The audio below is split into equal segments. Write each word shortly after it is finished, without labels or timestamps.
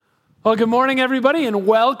Well, good morning, everybody, and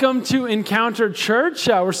welcome to Encounter Church.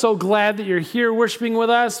 We're so glad that you're here worshiping with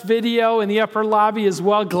us, video in the upper lobby as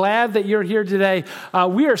well. Glad that you're here today.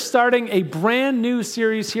 We are starting a brand new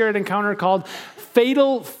series here at Encounter called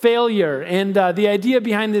Fatal Failure. And the idea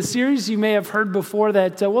behind this series, you may have heard before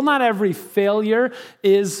that, not every failure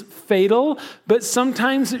is fatal, but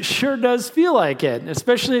sometimes it sure does feel like it,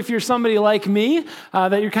 especially if you're somebody like me,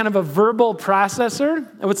 that you're kind of a verbal processor.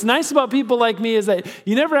 And what's nice about people like me is that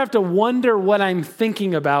you never have to wonder what I'm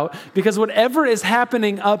thinking about, because whatever is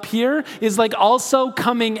happening up here is like also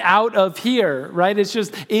coming out of here, right? It's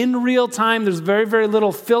just in real time. There's very, very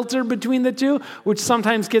little filter between the two, which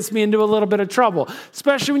sometimes gets me into a little bit of trouble.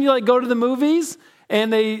 Especially when you go to the movies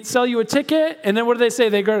and they sell you a ticket, and then what do they say?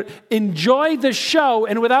 They go, enjoy the show,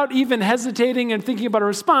 and without even hesitating and thinking about a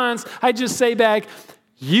response, I just say back,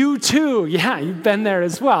 you too. Yeah, you've been there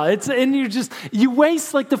as well. You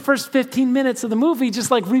waste the first 15 minutes of the movie just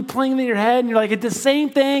replaying it in your head, and you're like, it's the same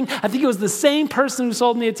thing. I think it was the same person who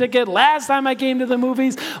sold me a ticket last time I came to the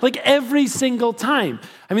movies, every single time.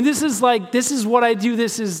 I mean, this is what I do.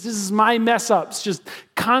 This is my mess ups just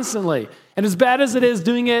constantly. And as bad as it is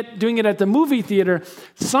doing it at the movie theater,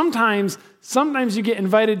 sometimes you get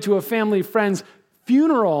invited to a family friend's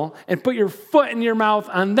funeral and put your foot in your mouth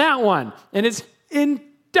on that one. And it's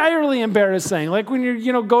entirely embarrassing. When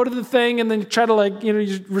you go to the thing and then you try to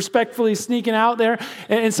you're respectfully sneaking out there,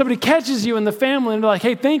 and somebody catches you in the family and they're like,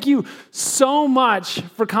 hey, thank you so much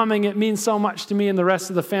for coming. It means so much to me and the rest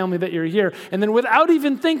of the family that you're here. And then without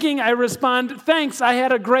even thinking, I respond, thanks, I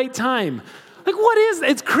had a great time. What is,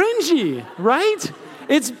 it's cringy, right?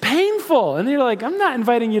 It's painful. And you're like, I'm not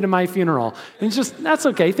inviting you to my funeral. And that's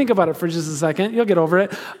okay. Think about it for just a second. You'll get over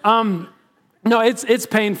it. No, it's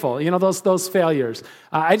painful, those failures.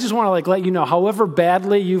 I just want to let you know, however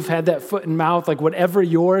badly you've had that foot and mouth, whatever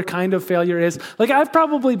your kind of failure is, I've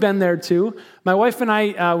probably been there too. My wife and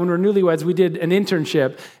I, when we were newlyweds, we did an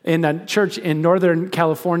internship in a church in Northern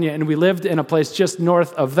California, and we lived in a place just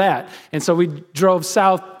north of that. And so we drove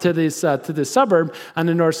south to this suburb on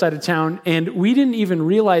the north side of town, and we didn't even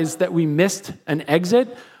realize that we missed an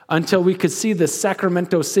exit until we could see the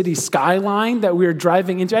Sacramento City skyline that we were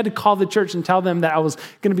driving into. I had to call the church and tell them that I was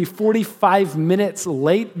going to be 45 minutes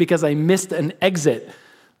late because I missed an exit.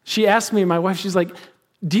 She asked me, my wife, she's like,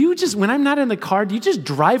 do you just, when I'm not in the car, do you just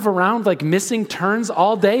drive around missing turns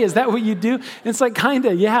all day? Is that what you do? And it's kind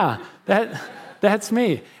of, yeah, that's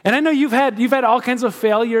me. And I know you've had all kinds of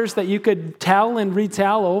failures that you could tell and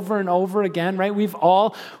retell over and over again, right? We've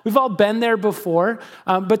all been there before.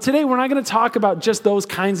 But today we're not going to talk about just those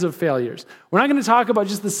kinds of failures. We're not going to talk about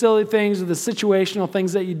just the silly things or the situational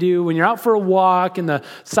things that you do when you're out for a walk and the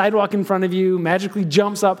sidewalk in front of you magically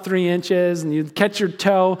jumps up 3 inches and you catch your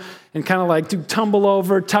toe and kind of do tumble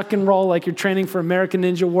over, tuck and roll like you're training for American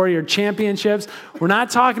Ninja Warrior championships. We're not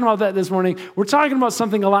talking about that this morning. We're talking about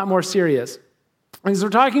something a lot more serious. Because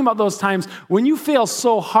we're talking about those times when you fail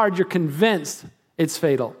so hard, you're convinced it's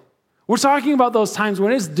fatal. We're talking about those times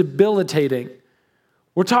when it's debilitating.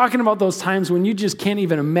 We're talking about those times when you just can't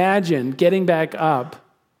even imagine getting back up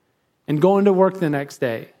and going to work the next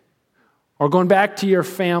day, or going back to your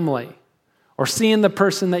family, or seeing the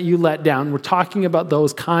person that you let down. We're talking about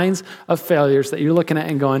those kinds of failures that you're looking at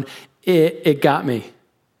and going, it got me.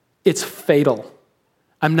 It's fatal.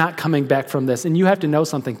 I'm not coming back from this. And you have to know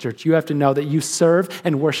something, church. You have to know that you serve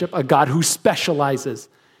and worship a God who specializes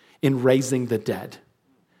in raising the dead.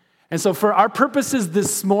 And so for our purposes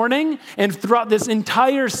this morning and throughout this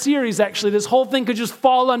entire series, actually, this whole thing could just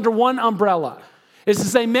fall under one umbrella. Is to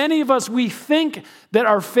say many of us, we think that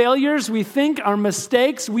our failures, we think our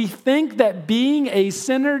mistakes, we think that being a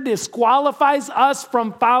sinner disqualifies us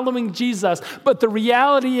from following Jesus. But the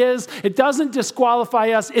reality is it doesn't disqualify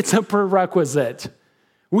us. It's a prerequisite.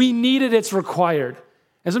 We need it, it's required.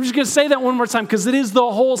 And so I'm just going to say that one more time because it is the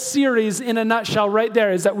whole series in a nutshell right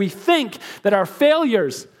there, is that we think that our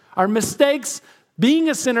failures, our mistakes, being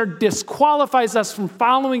a sinner disqualifies us from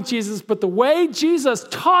following Jesus. But the way Jesus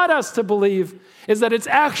taught us to believe is that it's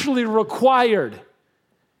actually required.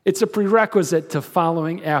 It's a prerequisite to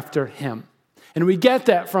following after him. And we get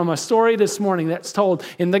that from a story this morning that's told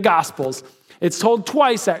in the Gospels. It's told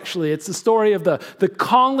twice, actually. It's the story of the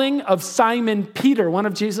calling of Simon Peter, one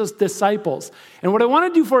of Jesus' disciples. And what I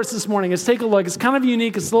want to do for us this morning is take a look. It's kind of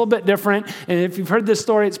unique. It's a little bit different. And if you've heard this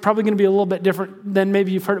story, it's probably going to be a little bit different than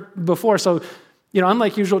maybe you've heard it before. So,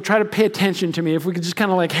 unlike usual, try to pay attention to me. If we could just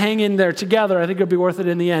kind of hang in there together, I think it'll be worth it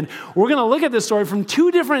in the end. We're going to look at this story from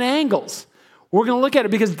 2 different angles. We're going to look at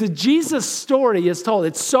it because the Jesus story is told.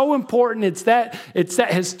 It's so important. It's that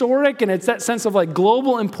historic and it's that sense of like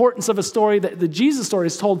global importance of a story that the Jesus story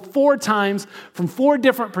is told 4 times from 4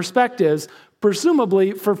 different perspectives,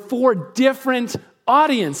 presumably for 4 different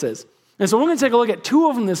audiences. And so we're going to take a look at 2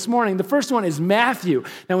 of them this morning. The first one is Matthew.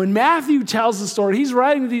 Now, when Matthew tells the story, he's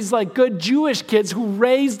writing to these like good Jewish kids who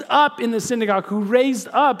raised up in the synagogue, who raised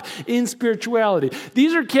up in spirituality.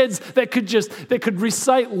 These are kids that could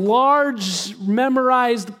recite large,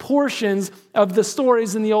 memorized portions of the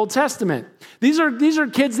stories in the Old Testament. These are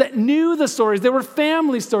kids that knew the stories. They were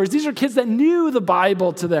family stories. These are kids that knew the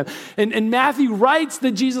Bible to them. And Matthew writes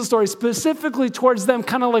the Jesus story specifically towards them,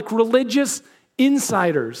 kind of like religious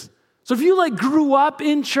insiders. So if you like grew up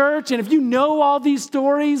in church and if you know all these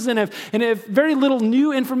stories and if very little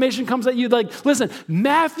new information comes at you, like, listen,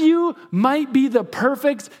 Matthew might be the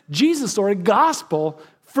perfect Jesus story, gospel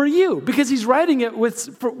for you because he's writing it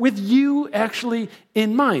with you actually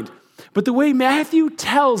in mind. But the way Matthew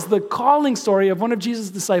tells the calling story of one of Jesus'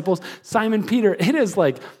 disciples, Simon Peter,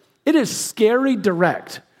 it is scary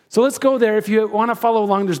direct. So let's go there. If you want to follow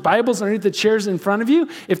along, there's Bibles underneath the chairs in front of you.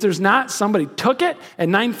 If there's not, somebody took it at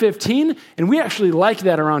 9:15, and we actually like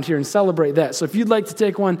that around here and celebrate that. So if you'd like to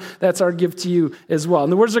take one, that's our gift to you as well.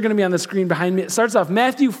 And the words are going to be on the screen behind me. It starts off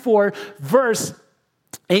Matthew 4, verse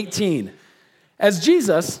 18. As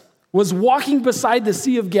Jesus was walking beside the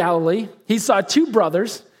Sea of Galilee, he saw 2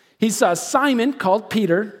 brothers. He saw Simon, called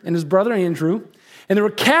Peter, and his brother Andrew, and they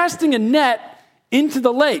were casting a net into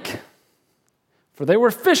the lake. For they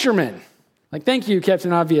were fishermen. Like, thank you,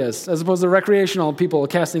 Captain Obvious, as opposed to recreational people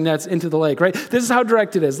casting nets into the lake, right? This is how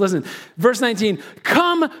direct it is. Listen, verse 19,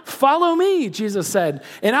 come follow me, Jesus said,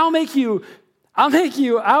 and I'll make you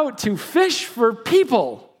out to fish for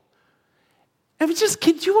people. And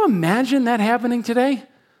could you imagine that happening today?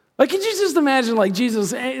 Like, could you just imagine like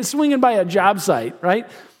Jesus swinging by a job site, right?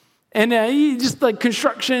 And he just like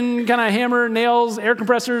construction, kind of hammer, nails, air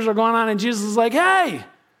compressors are going on, and Jesus is like, hey,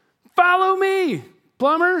 follow me,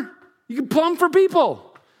 plumber. You can plumb for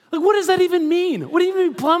people. Like, what does that even mean? What do you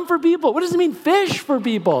mean plumb for people? What does it mean fish for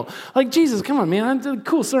people? Like, Jesus, come on, man. I'm doing a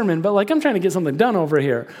cool sermon, but like, I'm trying to get something done over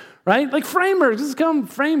here, right? Like, framers, just come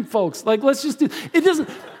frame folks. Like, let's just do, it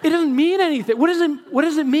doesn't mean anything. What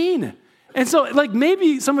does it mean? And so, like,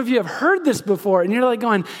 maybe some of you have heard this before, and you're like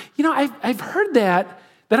going, I've heard that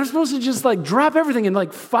I'm supposed to just like drop everything and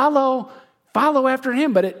like follow after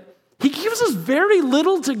him, but he gives us very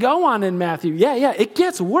little to go on in Matthew. Yeah, it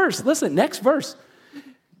gets worse. Listen, next verse.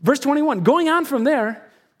 Verse 21, going on from there,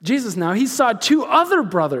 Jesus now, he saw 2 other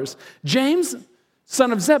brothers, James,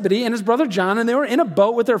 son of Zebedee, and his brother John, and they were in a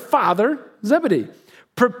boat with their father, Zebedee,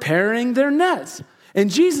 preparing their nets. And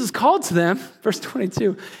Jesus called to them, verse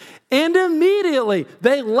 22, and immediately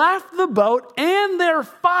they left the boat and their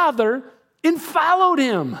father and followed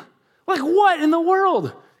him. Like, what in the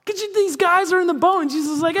world? These guys are in the boat, and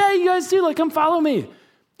Jesus is like, hey, you guys see, like, come follow me.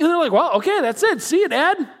 And they're like, well, okay, that's it. See you,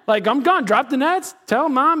 Dad. Like, I'm gone. Drop the nets. Tell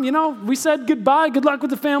Mom, we said goodbye. Good luck with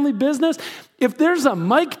the family business. If there's a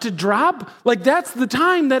mic to drop, like, that's the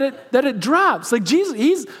time that it drops. Like,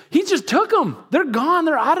 Jesus, he just took them. They're gone.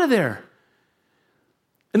 They're out of there.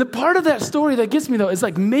 And the part of that story that gets me, though, is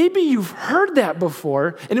like maybe you've heard that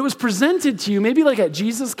before, and it was presented to you maybe like at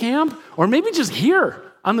Jesus camp or maybe just here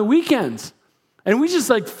on the weekends. And we just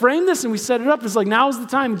like frame this and we set it up. It's like, now's the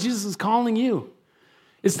time. Jesus is calling you.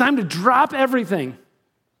 It's time to drop everything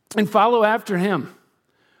and follow after him.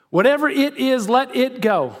 Whatever it is, let it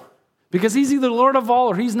go. Because he's either Lord of all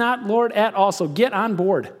or he's not Lord at all. So get on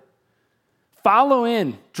board. Follow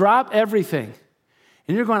in. Drop everything.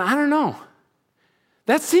 And you're going, I don't know.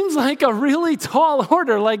 That seems like a really tall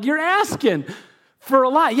order. Like, you're asking for a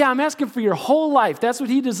lot. Yeah, I'm asking for your whole life. That's what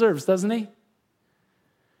he deserves, doesn't he?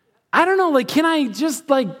 I don't know, like, can I just,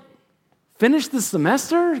 like, finish the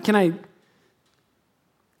semester? Can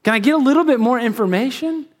I get a little bit more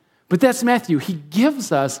information? But that's Matthew. He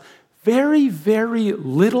gives us very, very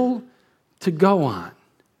little to go on.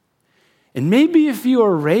 And maybe if you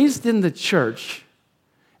were raised in the church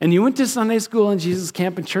and you went to Sunday school and Jesus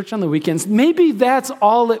camp and church on the weekends, maybe that's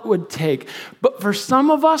all it would take. But for some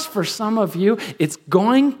of us, for some of you, it's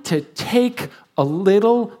going to take a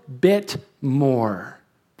little bit more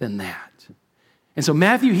than that. And so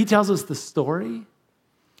Matthew, he tells us the story.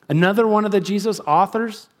 Another one of the Jesus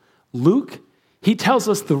authors, Luke, he tells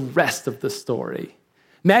us the rest of the story.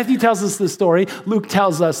 Matthew tells us the story. Luke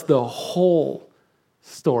tells us the whole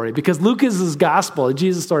story because Luke is his gospel, a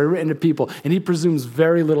Jesus story written to people, and he presumes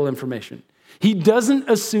very little information. He doesn't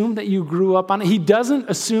assume that you grew up on it. He doesn't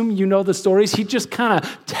assume you know the stories. He just kind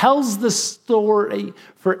of tells the story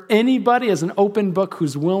for anybody as an open book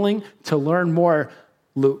who's willing to learn more.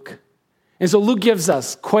 Luke. And so Luke gives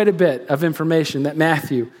us quite a bit of information that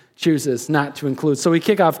Matthew chooses not to include. So we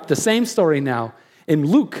kick off the same story now in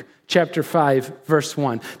Luke chapter 5, verse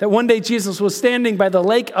 1. That one day Jesus was standing by the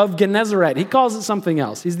lake of Gennesaret. He calls it something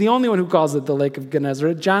else. He's the only one who calls it the lake of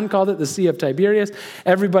Gennesaret. John called it the Sea of Tiberias.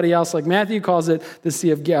 Everybody else, like Matthew, calls it the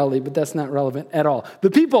Sea of Galilee, but that's not relevant at all.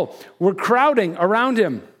 The people were crowding around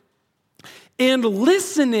him and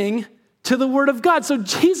listening to the word of God. So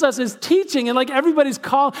Jesus is teaching, and like everybody's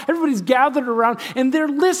gathered around, and they're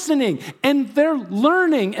listening, and they're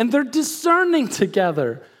learning, and they're discerning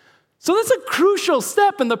together. So that's a crucial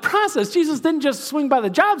step in the process. Jesus didn't just swing by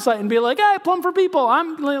the job site and be like, hey, plumb for people,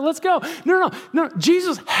 let's go. No.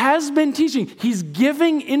 Jesus has been teaching. He's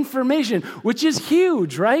giving information, which is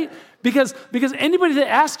huge, right? Because anybody that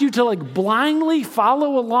asks you to like blindly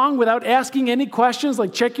follow along without asking any questions,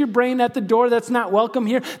 like check your brain at the door, that's not welcome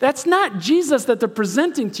here. That's not Jesus that they're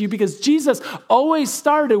presenting to you, because Jesus always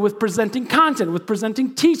started with presenting content, with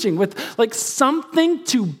presenting teaching, with like something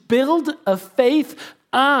to build a faith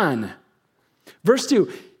on. Verse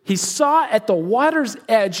 2, he saw at the water's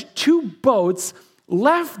edge 2 boats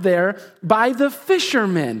left there by the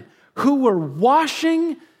fishermen who were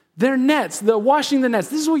washing their nets. Washing the nets.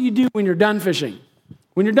 This is what you do when you're done fishing.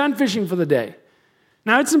 When you're done fishing for the day.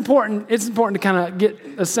 Now it's important to kind of get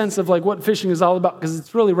a sense of like what fishing is all about, because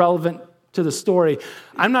it's really relevant to the story.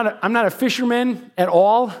 I'm not a fisherman at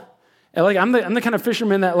all. Like I'm the kind of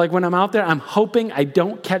fisherman that like when I'm out there, I'm hoping I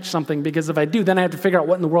don't catch something, because if I do, then I have to figure out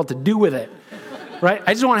what in the world to do with it, right?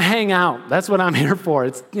 I just want to hang out. That's what I'm here for.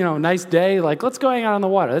 It's, a nice day. Like, let's go hang out on the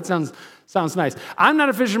water. That sounds nice. I'm not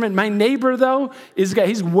a fisherman. My neighbor, though,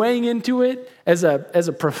 he's weighing into it as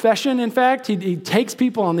a profession. In fact, he takes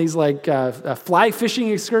people on these like fly fishing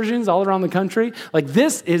excursions all around the country. Like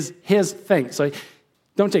this is his thing. So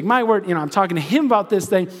don't take my word. I'm talking to him about this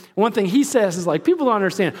thing. One thing he says is like, people don't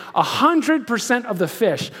understand. 100% of the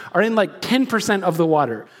fish are in like 10% of the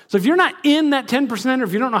water. So if you're not in that 10%, or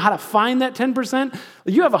if you don't know how to find that 10%,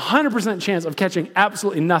 you have a 100% chance of catching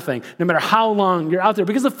absolutely nothing, no matter how long you're out there,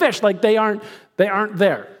 because the fish, like they aren't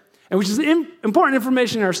there. And which is important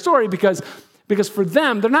information in our story, because for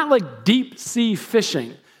them, they're not like deep sea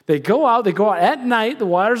fishing. They go out at night, the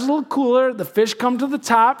water's a little cooler, the fish come to the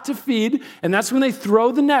top to feed, and that's when they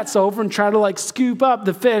throw the nets over and try to like scoop up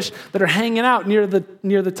the fish that are hanging out near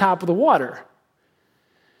the top of the water.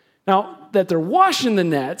 Now, that they're washing the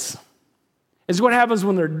nets is what happens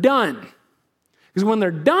when they're done. Because when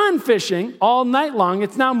they're done fishing all night long,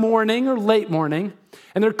 it's now morning or late morning,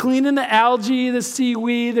 and they're cleaning the algae, the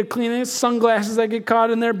seaweed, they're cleaning the sunglasses that get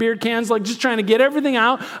caught in their beer cans, like just trying to get everything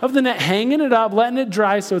out of the net, hanging it up, letting it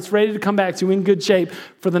dry so it's ready to come back to you in good shape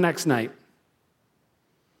for the next night.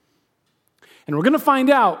 And we're going to find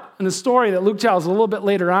out in the story that Luke tells a little bit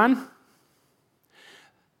later on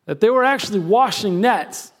that they were actually washing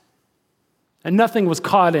nets and nothing was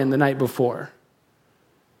caught in the night before.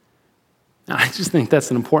 Now, I just think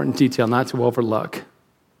that's an important detail not to overlook.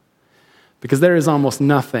 Because there is almost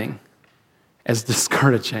nothing as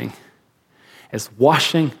discouraging as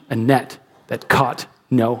washing a net that caught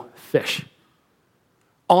no fish.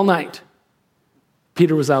 All night,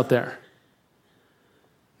 Peter was out there.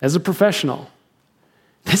 As a professional,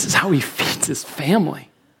 this is how he feeds his family.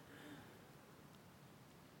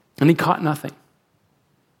 And he caught nothing.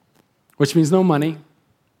 Which means no money,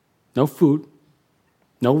 no food,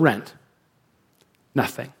 no rent,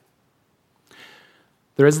 nothing.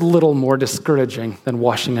 There is little more discouraging than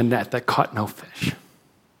washing a net that caught no fish.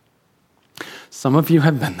 Some of you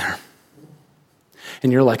have been there.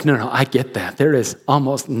 And you're like, no, I get that. There is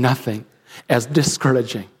almost nothing as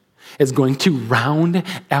discouraging as going to round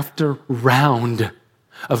after round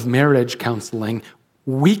of marriage counseling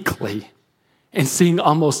weekly and seeing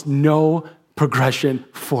almost no progression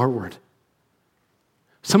forward.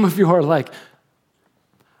 Some of you are like,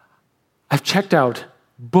 I've checked out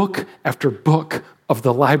book after book of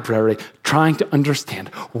the library trying to understand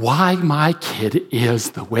why my kid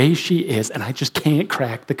is the way she is, and I just can't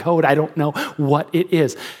crack the code. I don't know what it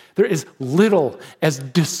is. There is little as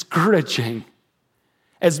discouraging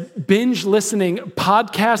as binge listening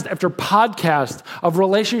podcast after podcast of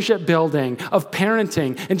relationship building, of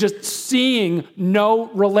parenting, and just seeing no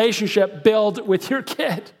relationship build with your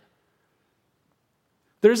kid.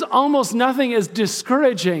 There's almost nothing as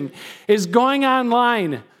discouraging as going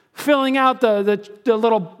online, filling out the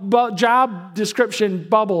little job description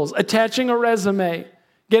bubbles, attaching a resume,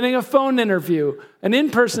 getting a phone interview, an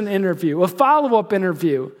in-person interview, a follow-up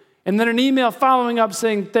interview, And then an email following up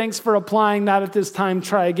saying, thanks for applying, not at this time,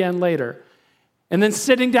 try again later. And then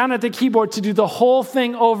sitting down at the keyboard to do the whole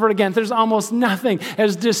thing over again. There's almost nothing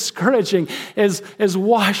as discouraging as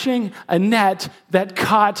washing a net that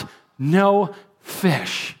caught no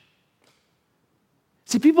fish.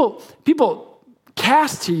 See, people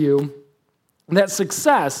cast to you that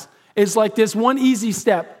success is like this one easy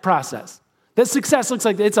step process. That success looks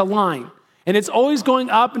like it's a line, and it's always going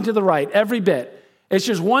up and to the right, every bit. It's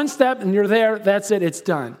just one step, and you're there, that's it, it's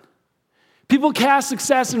done. People cast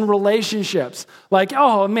success in relationships. Like,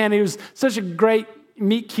 oh man, it was such a great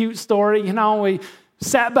meet cute story. You know, we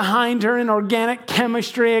sat behind her in organic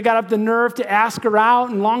chemistry. I got up the nerve to ask her out,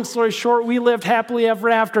 and long story short, we lived happily ever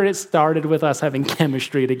after. It started with us having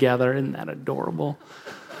chemistry together. Isn't that adorable?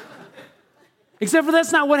 Except for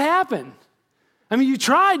that's not what happened. I mean, you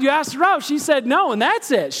tried, you asked her out, she said no, and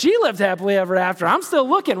that's it. She lived happily ever after. I'm still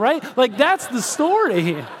looking, right? Like, that's the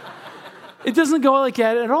story. It doesn't go like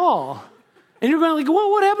that at all. And you're going like,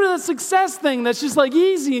 well, what happened to that success thing that's just like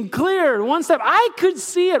easy and clear, one step? I could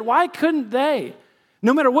see it. Why couldn't they?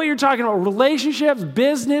 No matter what you're talking about, relationships,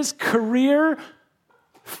 business, career,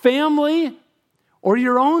 family, or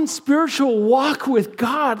your own spiritual walk with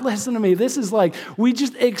God, listen to me. This is like, we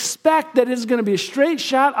just expect that it's going to be a straight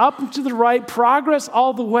shot up and to the right, progress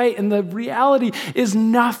all the way, and the reality is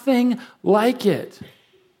nothing like it.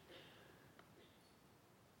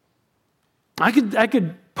 I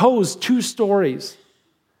could pose two stories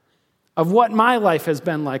of what my life has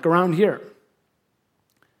been like around here.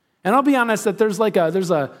 And I'll be honest that there's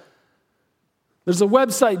a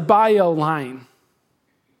website bio line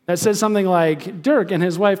that says something like, Dirk and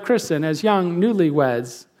his wife Kristen, as young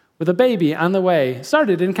newlyweds with a baby on the way,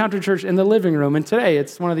 started Encounter Church in the living room, and today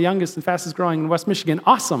it's one of the youngest and fastest growing in West Michigan.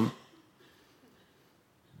 Awesome.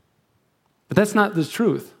 But that's not the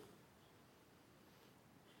truth.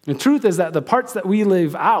 The truth is that the parts that we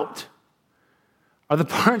leave out are the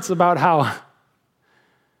parts about how,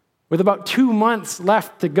 with about 2 months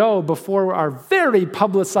left to go before our very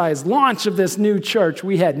publicized launch of this new church,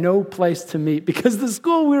 we had no place to meet because the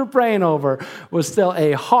school we were praying over was still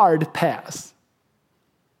a hard pass.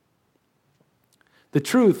 The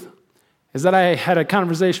truth is that I had a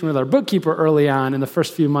conversation with our bookkeeper early on in the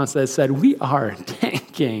first few months that said, we are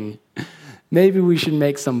tanking. Maybe we should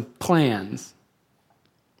make some plans.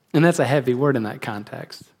 And that's a heavy word in that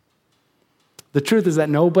context. The truth is that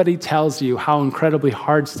nobody tells you how incredibly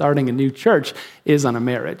hard starting a new church is on a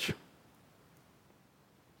marriage.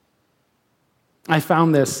 I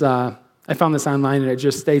found this online, and it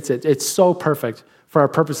just states it. It's so perfect for our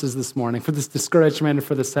purposes this morning, for this discouragement and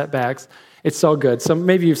for the setbacks. It's so good. So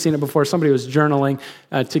maybe you've seen it before. Somebody was journaling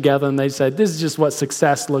together, and they said, this is just what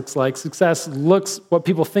success looks like. Success looks what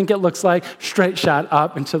people think it looks like, straight shot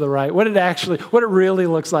up and to the right. What it really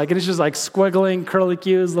looks like. And it's just like squiggling, curly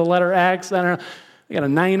cues, the letter X. I don't know. I got a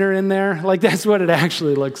niner in there. Like, that's what it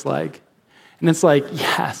actually looks like. And it's like,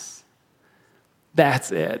 yes,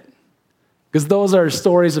 that's it. Because those are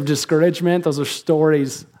stories of discouragement. Those are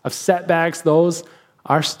stories of setbacks. Those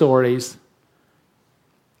are stories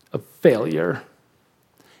of failure.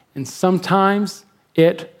 And sometimes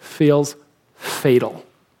it feels fatal.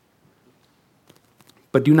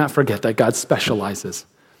 But do not forget that God specializes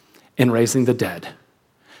in raising the dead.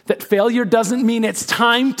 That failure doesn't mean it's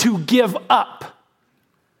time to give up.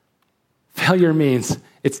 Failure means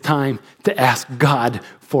it's time to ask God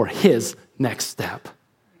for his next step.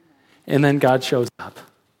 And then God shows up.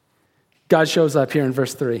 God shows up here in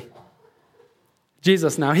verse 3.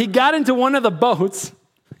 Jesus now, he got into one of the boats.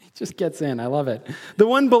 He just gets in. I love it. The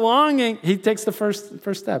one belonging, he takes the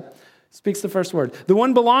first step, speaks the first word. The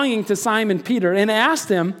one belonging to Simon Peter, and asked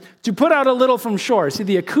him to put out a little from shore. See,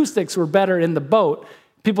 the acoustics were better in the boat.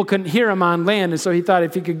 People couldn't hear him on land, and so he thought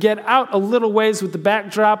if he could get out a little ways with the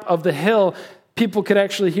backdrop of the hill, people could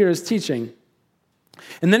actually hear his teaching.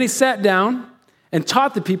 And then he sat down and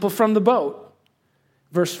taught the people from the boat.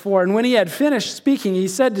 Verse 4, and when he had finished speaking, he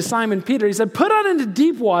said to Simon Peter, he said, put out into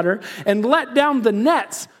deep water and let down the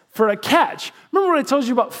nets for a catch. Remember what I told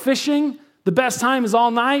you about fishing? The best time is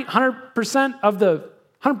all night. 100% of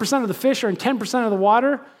the fish are in 10% of the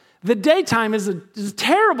water. The daytime is a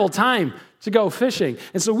terrible time to go fishing.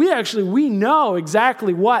 And so we know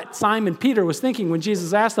exactly what Simon Peter was thinking when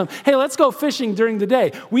Jesus asked him, hey, let's go fishing during the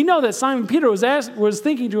day. We know that Simon Peter was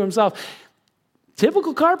thinking to himself,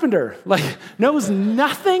 typical carpenter, like knows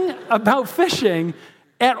nothing about fishing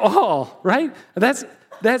at all, right? That's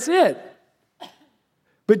it.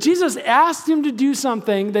 But Jesus asked him to do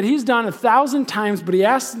something that he's done 1,000 times, but he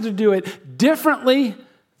asked him to do it differently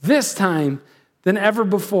this time than ever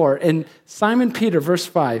before. And Simon Peter, verse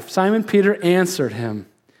 5, Simon Peter answered him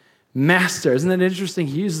Master. Isn't that interesting?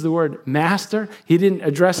 He uses the word master. He didn't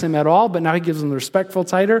address him at all, but now he gives him the respectful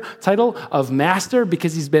title of master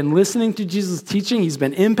because he's been listening to Jesus' teaching. He's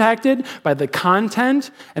been impacted by the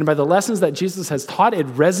content and by the lessons that Jesus has taught. It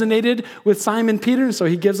resonated with Simon Peter, and so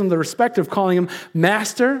he gives him the respect of calling him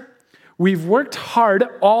master. We've worked hard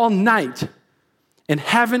all night and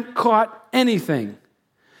haven't caught anything.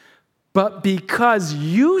 But because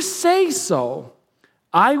you say so,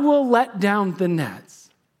 I will let down the nets.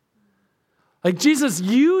 Like, Jesus,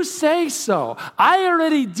 you say so. I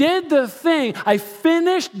already did the thing. I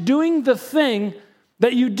finished doing the thing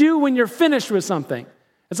that you do when you're finished with something.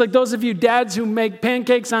 It's like those of you dads who make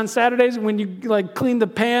pancakes on Saturdays, when you like clean the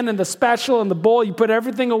pan and the spatula and the bowl, you put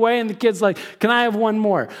everything away and the kid's like, can I have one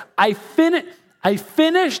more? I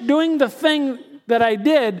finished doing the thing that I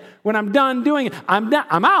did. When I'm done doing it, I'm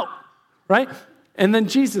out, right? And then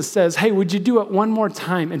Jesus says, hey, would you do it one more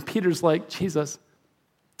time? And Peter's like, Jesus,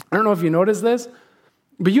 I don't know if you noticed this,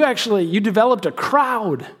 but you developed a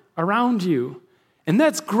crowd around you, and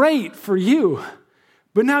that's great for you.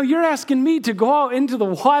 But now you're asking me to go out into the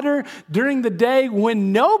water during the day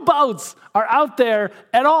when no boats are out there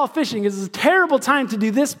at all fishing. It's a terrible time to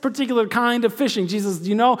do this particular kind of fishing. Jesus, do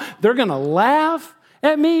you know they're going to laugh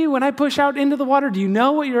at me when I push out into the water? Do you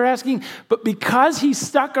know what you're asking? But because he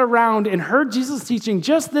stuck around and heard Jesus teaching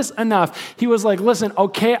just this enough, he was like, listen,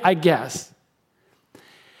 okay, I guess.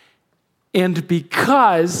 And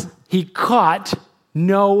because he caught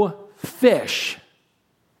no fish,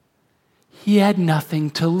 he had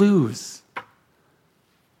nothing to lose.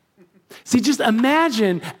 See, just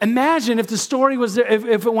imagine if the story was there,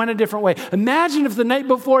 if it went a different way. Imagine if the night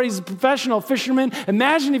before he's a professional fisherman.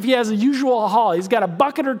 Imagine if he has a usual haul. He's got a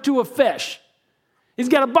bucket or two of fish. He's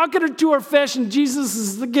got a bucket or two of fish, and Jesus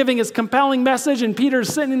is giving his compelling message, and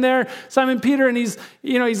Peter's sitting there, Simon Peter, and he's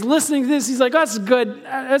listening to this. He's like, oh, that's good.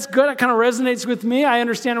 That's good. It kind of resonates with me. I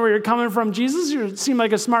understand where you're coming from, Jesus. You seem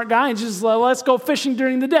like a smart guy. And Jesus, let's go fishing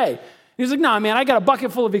during the day. And he's like, no, man, I got a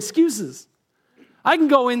bucket full of excuses. I can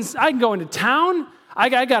go into town. I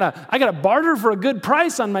gotta barter for a good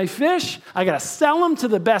price on my fish. I gotta sell them to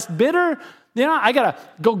the best bidder. I got to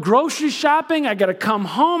go grocery shopping. I got to come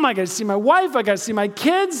home. I got to see my wife. I got to see my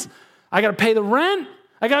kids. I got to pay the rent.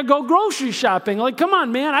 I got to go grocery shopping. Like, come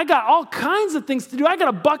on, man. I got all kinds of things to do. I got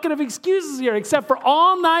a bucket of excuses here, except for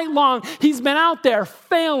all night long, he's been out there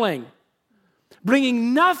failing,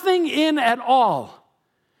 bringing nothing in at all.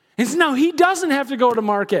 And so now he doesn't have to go to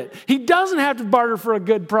market. He doesn't have to barter for a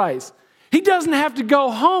good price. He doesn't have to go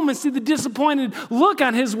home and see the disappointed look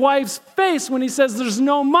on his wife's face when he says there's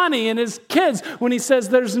no money, and his kids when he says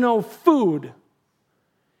there's no food.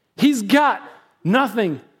 He's got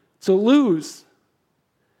nothing to lose.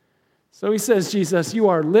 So he says, Jesus, you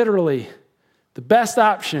are literally the best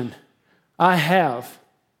option I have.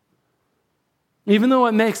 Even though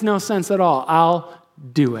it makes no sense at all, I'll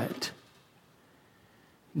do it.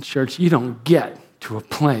 In church, you don't get to a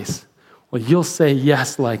place where you'll say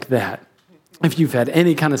yes like that if you've had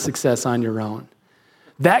any kind of success on your own.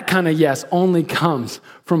 That kind of yes only comes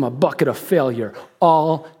from a bucket of failure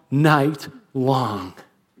all night long.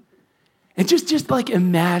 And just like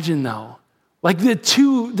imagine though, like the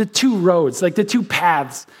two roads, like the two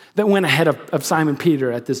paths that went ahead of Simon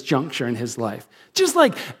Peter at this juncture in his life. Just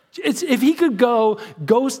like if he could go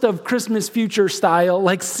Ghost of Christmas Future style,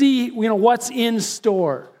 like see, what's in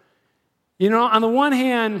store. On the one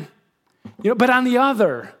hand, but on the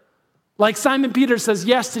other, like Simon Peter says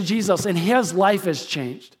yes to Jesus, and his life has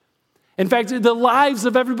changed. In fact, the lives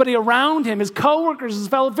of everybody around him, his coworkers, his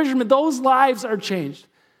fellow fishermen, those lives are changed.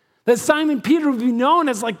 That Simon Peter would be known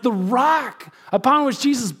as like the rock upon which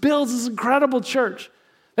Jesus builds this incredible church.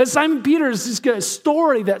 That Simon Peter is just a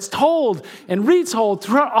story that's told and retold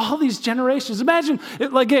throughout all these generations. Imagine,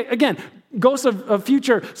 again, Ghost of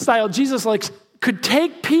Future style, Jesus could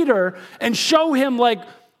take Peter and show him like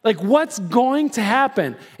what's going to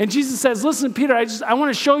happen. And Jesus says, listen, Peter, I want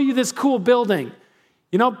to show you this cool building.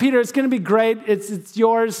 Peter, it's going to be great. It's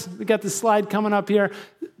yours. We got the slide coming up here.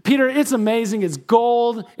 Peter, it's amazing. It's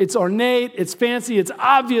gold. It's ornate. It's fancy. It's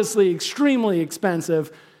obviously extremely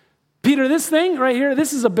expensive. Peter, this thing right here,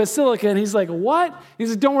 this is a basilica. And he's like, what? He's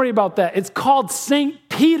like, don't worry about that. It's called St.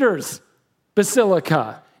 Peter's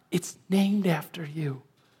Basilica. It's named after you.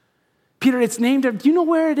 Peter, it's named after, do you know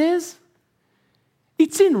where it is?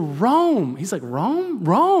 It's in Rome. He's like, Rome?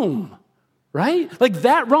 Rome, right? Like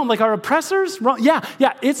that Rome, like our oppressors? Rome. Yeah,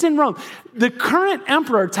 it's in Rome. The current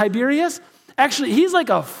emperor, Tiberius, actually, he's like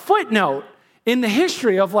a footnote in the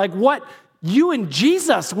history of like what you and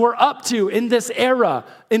Jesus were up to in this era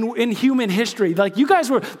in human history. Like you guys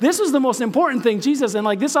this was the most important thing, Jesus. And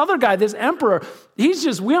like this other guy, this emperor,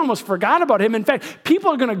 we almost forgot about him. In fact,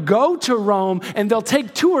 people are going to go to Rome and they'll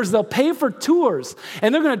take tours. They'll pay for tours.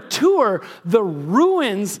 And they're going to tour the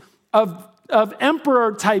ruins of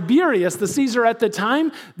Emperor Tiberius, the Caesar at the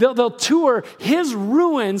time. They'll tour his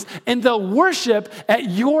ruins and they'll worship at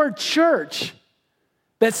your church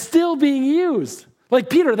that's still being used. Like,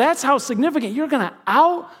 Peter, that's how significant. You're going to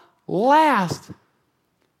outlast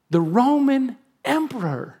the Roman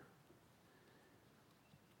emperor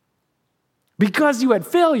because you had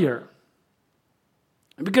failure,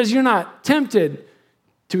 because you're not tempted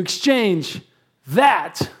to exchange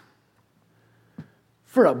that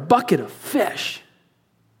for a bucket of fish.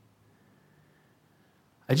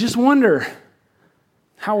 I just wonder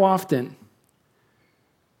how often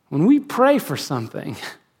when we pray for something,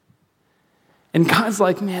 and God's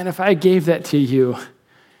like, man, if I gave that to you,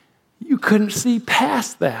 you couldn't see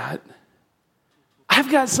past that. I've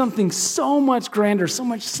got something so much grander,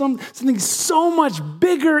 something so much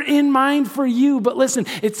bigger in mind for you. But listen,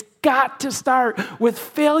 it's got to start with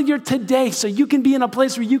failure today so you can be in a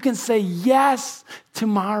place where you can say yes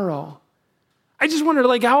tomorrow. I just wonder,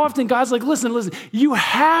 like, how often God's like, listen, you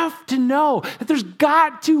have to know that there's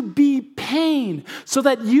got to be pain so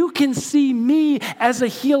that you can see me as a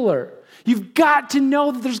healer. You've got to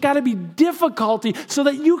know that there's got to be difficulty so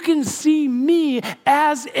that you can see me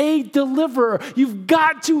as a deliverer. You've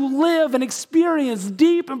got to live and experience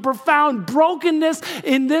deep and profound brokenness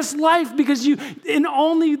in this life because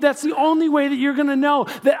that's the only way that you're going to know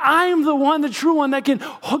that I am the one, the true one that can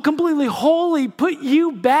completely wholly put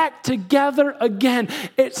you back together again.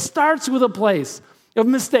 It starts with a place of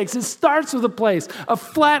mistakes. It starts with a place of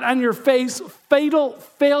flat on your face, fatal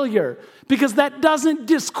failure. Because that doesn't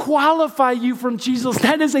disqualify you from Jesus.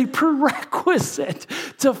 That is a prerequisite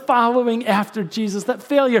to following after Jesus. That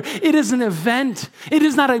failure, it is an event. It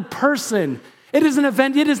is not a person. It is an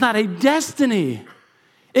event. It is not a destiny.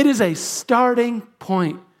 It is a starting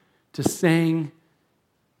point to saying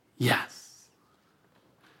yes.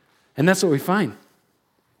 And that's what we find.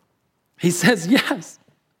 He says, yes,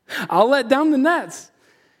 I'll let down the nets.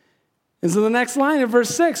 And so the next line in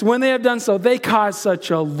verse 6, when they have done so, they caught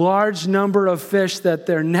such a large number of fish that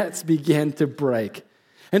their nets began to break.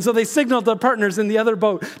 And so they signaled their partners in the other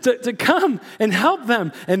boat to come and help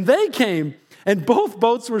them. And they came, and both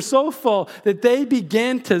boats were so full that they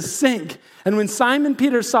began to sink. And when Simon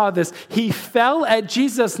Peter saw this, he fell at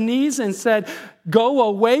Jesus' knees and said, "Go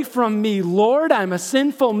away from me, Lord, I'm a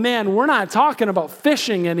sinful man." We're not talking about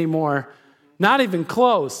fishing anymore, not even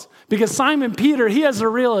close. Because Simon Peter, he has a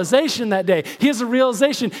realization that day. He has a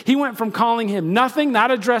realization. He went from calling him nothing,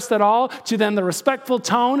 not addressed at all, to then the respectful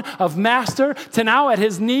tone of master, to now at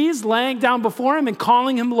his knees, laying down before him and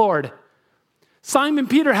calling him Lord. Simon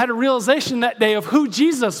Peter had a realization that day of who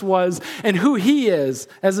Jesus was and who he is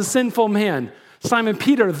as a sinful man. Simon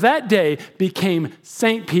Peter that day became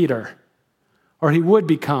Saint Peter, or he would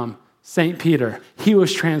become Saint Peter. He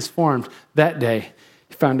was transformed that day.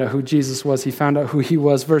 He found out who Jesus was. He found out who he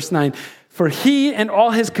was. Verse 9, for he and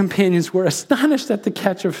all his companions were astonished at the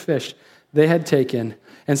catch of fish they had taken.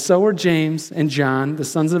 And so were James and John, the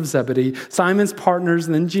sons of Zebedee, Simon's partners.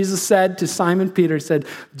 And then Jesus said to Simon Peter, he said,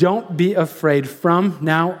 "Don't be afraid. From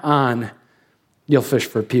now on, you'll fish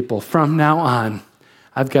for people. From now on,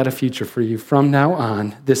 I've got a future for you. From now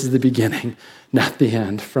on, this is the beginning, not the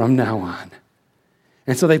end. From now on."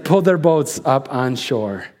 And so they pulled their boats up on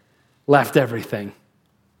shore, left everything.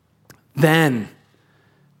 Then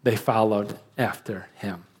they followed after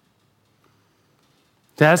him.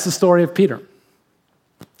 That's the story of Peter.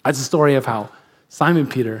 That's the story of how Simon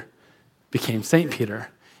Peter became Saint Peter.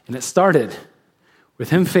 And it started with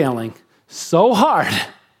him failing so hard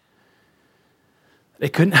they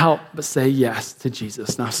couldn't help but say yes to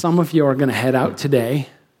Jesus. Now, some of you are going to head out today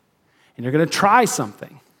and you're going to try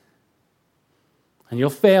something. And you'll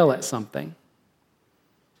fail at something.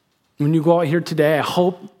 When you go out here today, I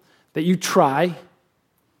hope that you try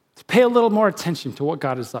to pay a little more attention to what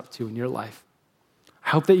God is up to in your life.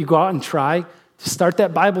 I hope that you go out and try to start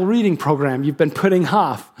that Bible reading program you've been putting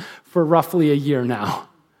off for roughly a year now.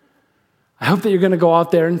 I hope that you're going to go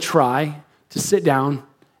out there and try to sit down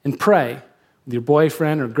and pray with your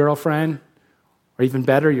boyfriend or girlfriend, or even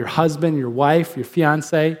better, your husband, your wife, your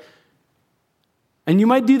fiance. And you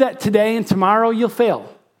might do that today, and tomorrow you'll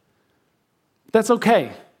fail. That's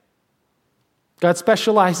okay. God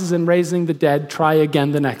specializes in raising the dead. Try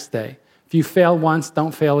again the next day. If you fail once,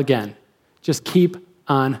 don't fail again. Just keep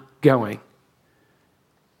on going.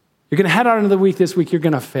 You're going to head out into the week this week, you're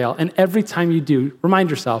going to fail. And every time you do, remind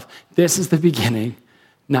yourself, this is the beginning,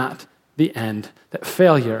 not the end. That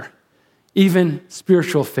failure, even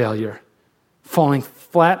spiritual failure, falling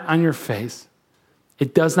flat on your face,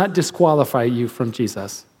 it does not disqualify you from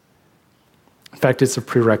Jesus. In fact, it's a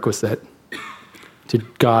prerequisite to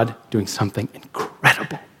God doing something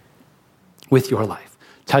incredible with your life.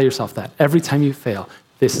 Tell yourself that. Every time you fail,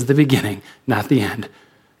 this is the beginning, not the end.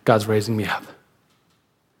 God's raising me up.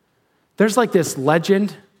 There's like this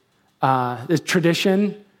legend, this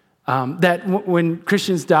tradition that when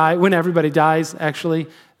Christians die, when everybody dies, actually,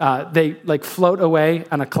 they like float away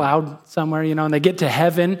on a cloud somewhere, and they get to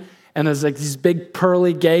heaven, and there's like these big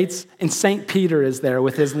pearly gates, and St. Peter is there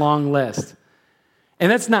with his long list.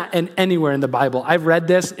 And that's not anywhere in the Bible. I've read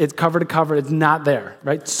this, it's cover to cover, it's not there,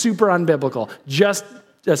 right? Super unbiblical, just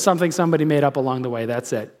something somebody made up along the way,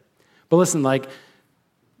 that's it. But listen, like,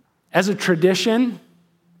 as a tradition,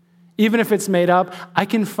 even if it's made up, I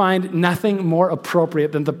can find nothing more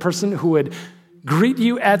appropriate than the person who would greet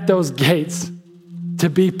you at those gates to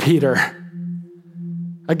be Peter.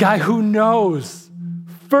 A guy who knows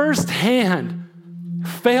firsthand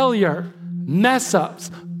failure, mess-ups,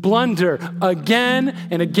 blunder again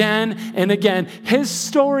and again and again. His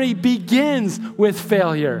story begins with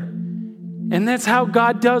failure. And that's how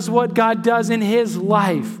God does what God does in his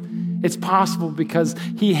life. It's possible because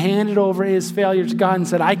he handed over his failure to God and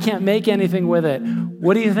said, I can't make anything with it.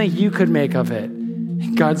 What do you think you could make of it?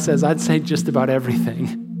 And God says, I'd say just about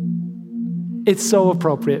everything. It's so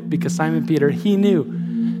appropriate because Simon Peter, he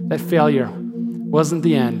knew that failure wasn't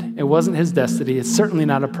the end. It wasn't his destiny. It's certainly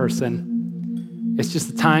not a person. It's just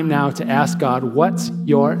the time now to ask God, what's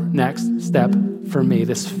your next step for me?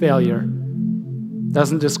 This failure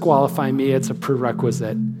doesn't disqualify me. It's a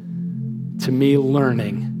prerequisite to me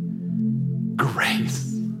learning grace.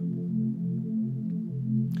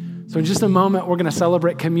 So in just a moment, we're going to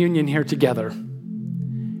celebrate communion here together.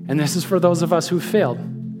 And this is for those of us who failed.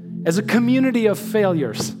 As a community of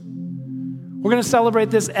failures, we're going to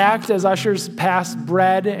celebrate this act as ushers pass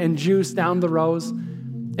bread and juice down the rows.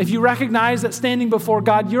 If you recognize that standing before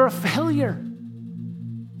God, you're a failure,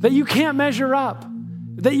 that you can't measure up,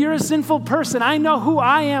 that you're a sinful person. I know who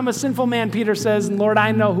I am, a sinful man, Peter says, and Lord,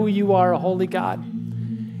 I know who you are, a holy God.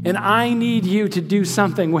 And I need you to do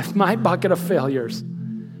something with my bucket of failures.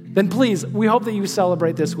 Then please, we hope that you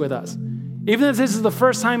celebrate this with us. Even if this is the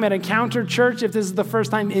first time at Encounter Church, if this is the first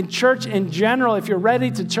time in church in general, if you're ready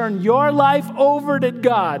to turn your life over to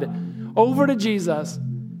God, over to Jesus,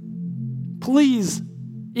 please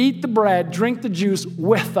eat the bread, drink the juice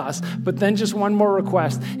with us. But then just one more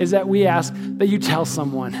request is that we ask that you tell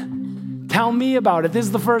someone. Tell me about it. This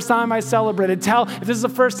is the first time I celebrated. If this is the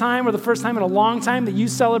first time or the first time in a long time that you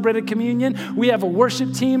celebrated communion, we have a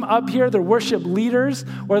worship team up here. They're worship leaders,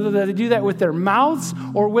 whether they do that with their mouths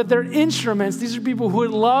or with their instruments. These are people who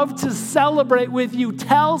would love to celebrate with you.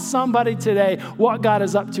 Tell somebody today what God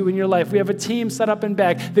is up to in your life. We have a team set up in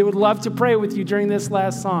back. They would love to pray with you during this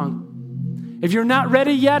last song. If you're not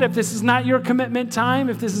ready yet, if this is not your commitment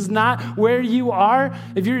time, if this is not where you are,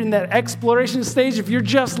 if you're in that exploration stage, if you're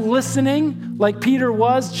just listening, like Peter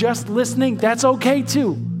was, just listening, that's okay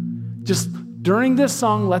too. Just during this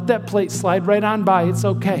song, let that plate slide right on by. It's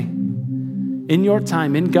okay. In your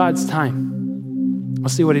time, in God's time, we'll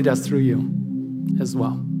see what he does through you as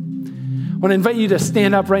well. I want to invite you to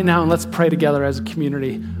stand up right now and let's pray together as a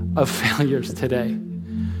community of failures today.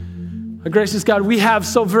 Our gracious God, we have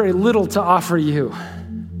so very little to offer you.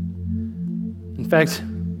 In fact,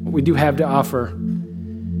 what we do have to offer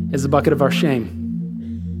is a bucket of our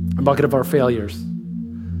shame, a bucket of our failures,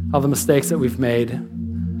 all the mistakes that we've made,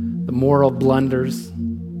 the moral blunders,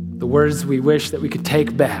 the words we wish that we could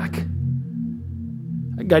take back.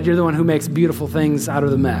 God, you're the one who makes beautiful things out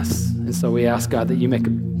of the mess. And so we ask, God, that you make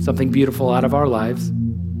something beautiful out of our lives,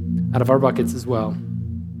 out of our buckets as well.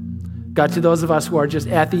 God, to those of us who are just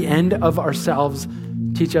at the end of ourselves,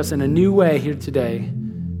 teach us in a new way here today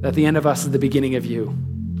that the end of us is the beginning of you.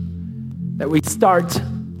 That we start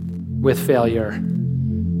with failure.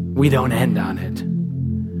 We don't end on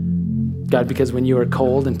it. God, because when you were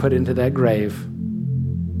cold and put into that grave,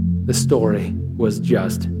 the story was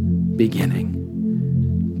just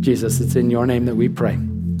beginning. Jesus, it's in your name that we pray.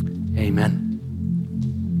 Amen.